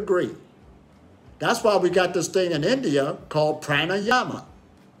higher degree. That's why we got this thing in India called pranayama,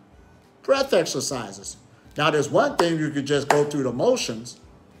 breath exercises. Now there's one thing you could just go through the motions,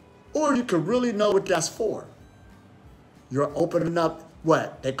 or you could really know what that's for. You're opening up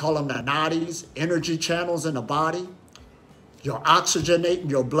what? They call them the nadis, energy channels in the body. You're oxygenating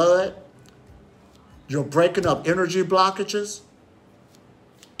your blood. You're breaking up energy blockages.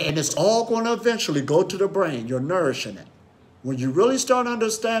 And it's all going to eventually go to the brain. You're nourishing it. When you really start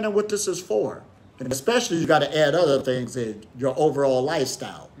understanding what this is for, and especially you got to add other things in your overall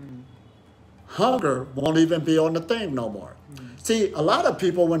lifestyle. Hunger won't even be on the thing no more. See, a lot of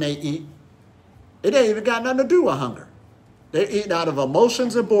people when they eat, it ain't even got nothing to do with hunger. They're eating out of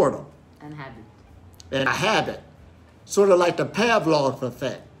emotions and boredom. And habit. And a habit. Sort of like the Pavlov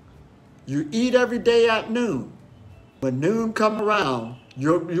effect. You eat every day at noon. When noon come around,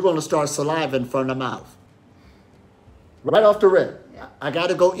 you're going to start saliving from the mouth. Right off the rip. Yeah. I got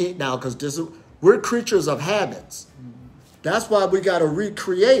to go eat now because we're creatures of habits. That's why we got to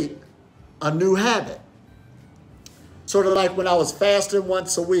recreate a new habit. Sort of like when I was fasting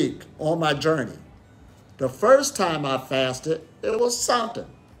once a week on my journey. The first time I fasted, it was something.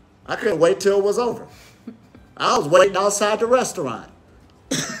 I couldn't wait till it was over. I was waiting outside the restaurant.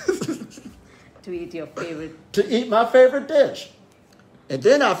 To eat your favorite. To eat my favorite dish. And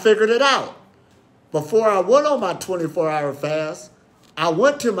then I figured it out. Before I went on my 24-hour fast, I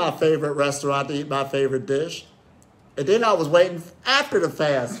went to my favorite restaurant to eat my favorite dish. And then I was waiting after the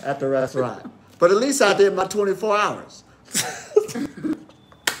fast at the restaurant. But at least I did my 24 hours.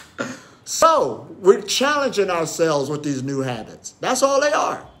 So, we're challenging ourselves with these new habits. That's all they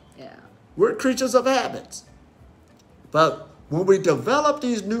are. Yeah. We're creatures of habits. But when we develop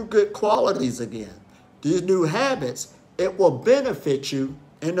these new good qualities again, these new habits, it will benefit you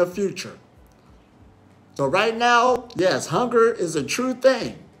in the future. So right now, yes, hunger is a true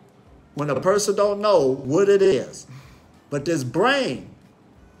thing when a person don't know what it is. But this brain,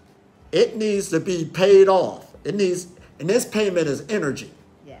 it needs to be paid off. And this payment is energy.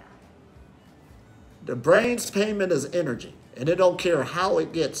 Yeah. The brain's payment is energy, and it don't care how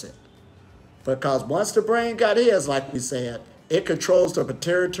it gets it. Because once the brain got his, like we said, it controls the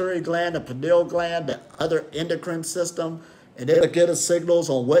pituitary gland, the pineal gland, the other endocrine system, and it'll get us signals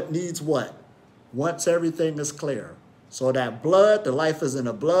on what needs what once everything is clear. So that blood, the life is in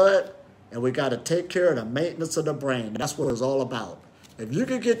the blood, and we got to take care of the maintenance of the brain. That's what it's all about. If you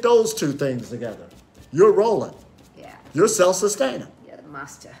can get those two things together, you're rolling. Yeah. You're self-sustaining. You're the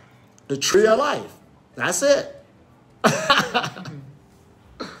master. The tree of life. That's it.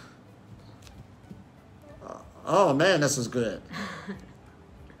 Oh, man, this is good.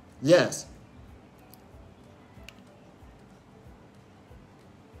 Yes.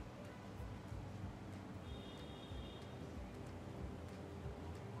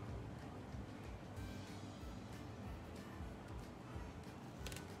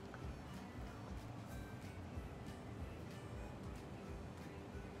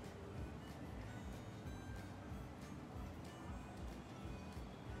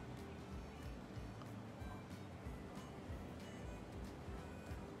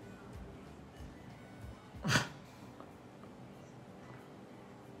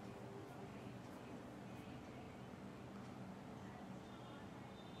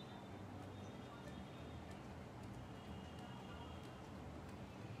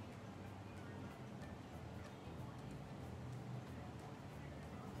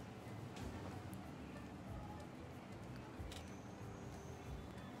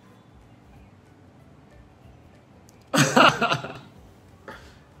 I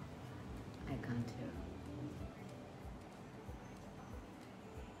can't hear.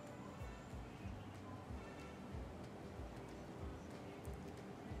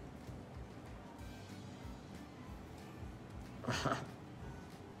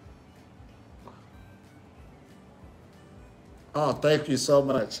 Oh, thank you so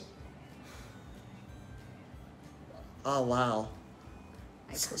much. Oh, wow.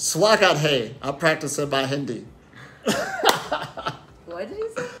 Swagat hai. I'm practicing my Hindi. What did you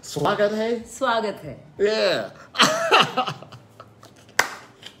say? Swagat hai? Swagat hai. Yeah.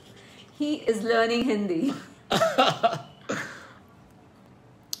 He is learning Hindi.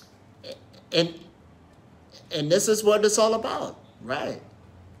 And this is what it's all about, right?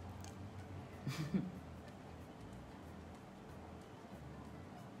 I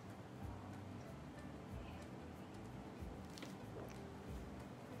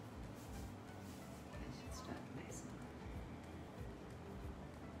should start myself.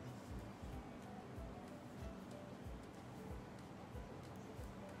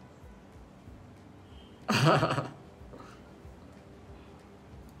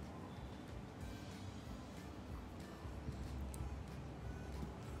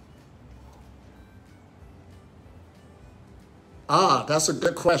 That's a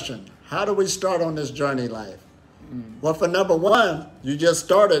good question. How do we start on this journey life? Well, for number one, you just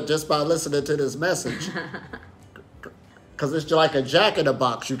started just by listening to this message. Because it's like a jack in a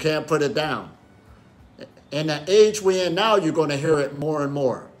box. You can't put it down. In the age we're in now, you're going to hear it more and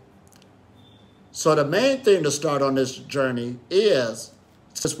more. So the main thing to start on this journey is,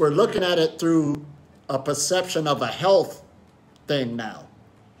 since we're looking at it through a perception of a health thing now,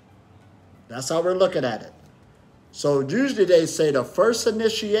 that's how we're looking at it. So usually they say the first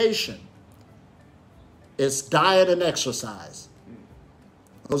initiation is diet and exercise.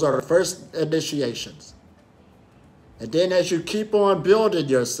 Those are the first initiations. And then as you keep on building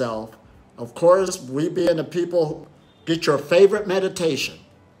yourself, of course, we being the people, get your favorite meditation.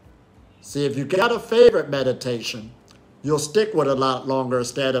 See, if you got a favorite meditation, you'll stick with it a lot longer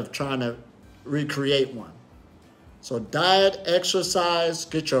instead of trying to recreate one. So diet, exercise,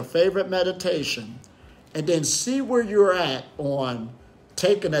 get your favorite meditation, and then see where you're at on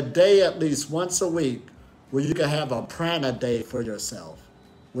taking a day at least once a week where you can have a prana day for yourself,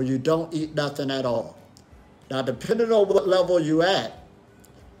 where you don't eat nothing at all. Now, depending on what level you're at,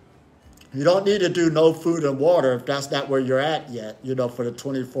 you don't need to do no food and water if that's not where you're at yet, for the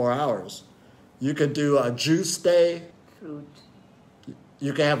 24 hours. You can do a juice day. Fruit.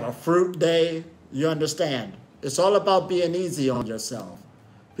 You can have a fruit day. You understand? It's all about being easy on yourself.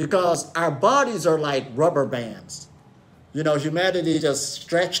 Because our bodies are like rubber bands. Humanity just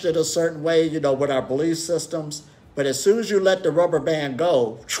stretched it a certain way, with our belief systems. But as soon as you let the rubber band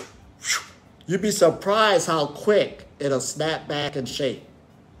go, you'd be surprised how quick it'll snap back in shape.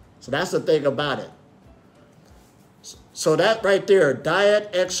 So that's the thing about it. So that right there, diet,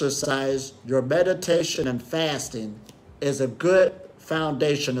 exercise, your meditation, and fasting is a good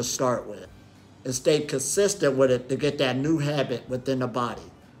foundation to start with. And stay consistent with it to get that new habit within the body.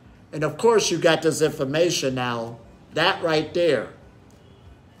 And of course, you got this information now, that right there,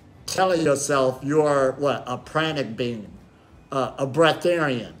 telling yourself you are what? A pranic being, a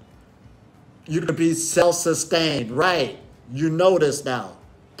breatharian. You could be self-sustained, right? You know this now.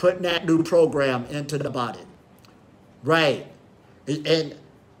 Putting that new program into the body. Right. And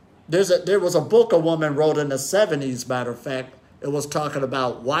there was a book a woman wrote in the 70s, matter of fact. It was talking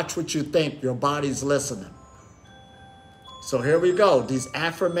about watch what you think, your body's listening. So here we go. These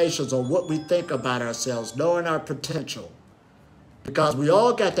affirmations on what we think about ourselves, knowing our potential. Because we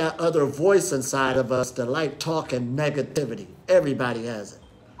all got that other voice inside of us that like talking negativity. Everybody has it.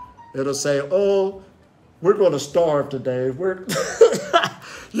 It'll say, oh, we're going to starve today.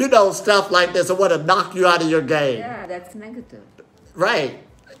 Stuff like this. I want to knock you out of your game. Yeah, that's negative. Right.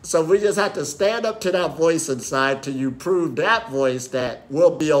 So we just have to stand up to that voice inside till you prove that voice that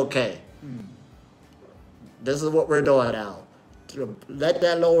we'll be okay. This is what we're doing now. To let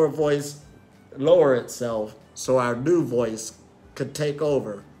that lower voice lower itself so our new voice could take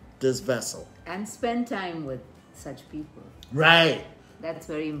over this vessel. And spend time with such people. Right. That's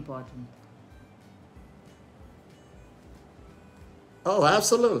very important. Oh,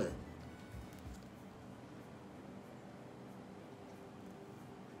 absolutely.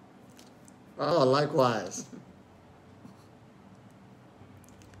 Oh, likewise.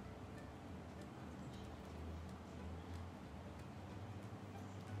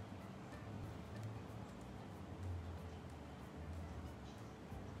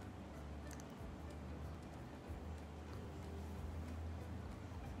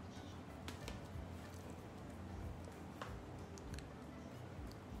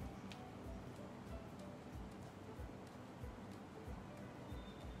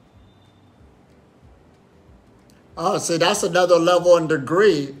 Oh, see, that's another level and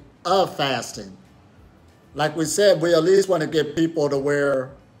degree of fasting. Like we said, we at least want to get people to where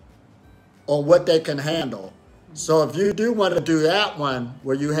on what they can handle. So if you do want to do that one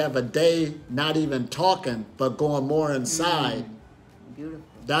where you have a day not even talking, but going more inside, Beautiful.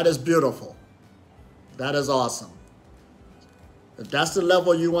 That is beautiful. That is awesome. If that's the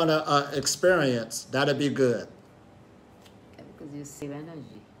level you want to experience, that'd be good. Yeah, because you save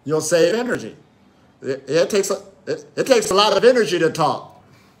energy. You'll save energy. It takes a lot of energy to talk.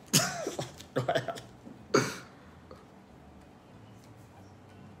 Go ahead.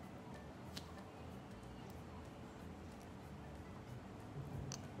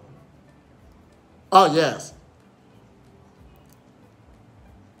 Oh, yes.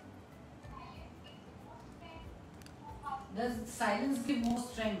 Does silence give more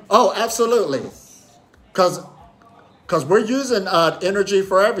strength? Oh, absolutely. Because Because we're using energy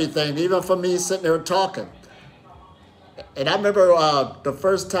for everything, even for me sitting there talking. And I remember the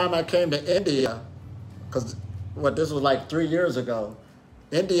first time I came to India, because this was like 3 years ago,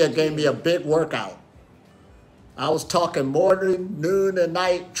 India gave me a big workout. I was talking morning, noon, and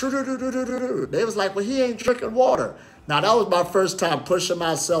night. They was like, well, he ain't drinking water. Now, that was my first time pushing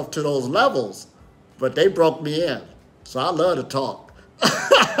myself to those levels, but they broke me in. So I love to talk.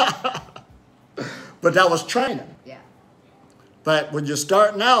 But that was training. Yeah. But when you're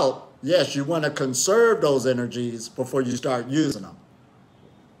starting out, yes, you want to conserve those energies before you start using them.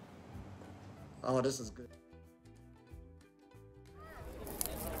 Oh, this is good.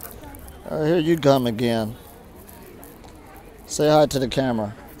 Here you come again. Say hi to the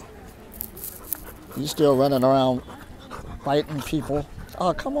camera. You still running around fighting people?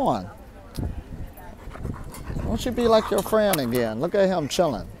 Oh, come on. Won't you be like your friend again? Look at him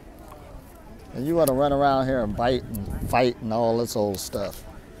chilling. And you want to run around here and bite and fight and all this old stuff.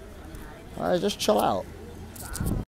 All right, just chill out.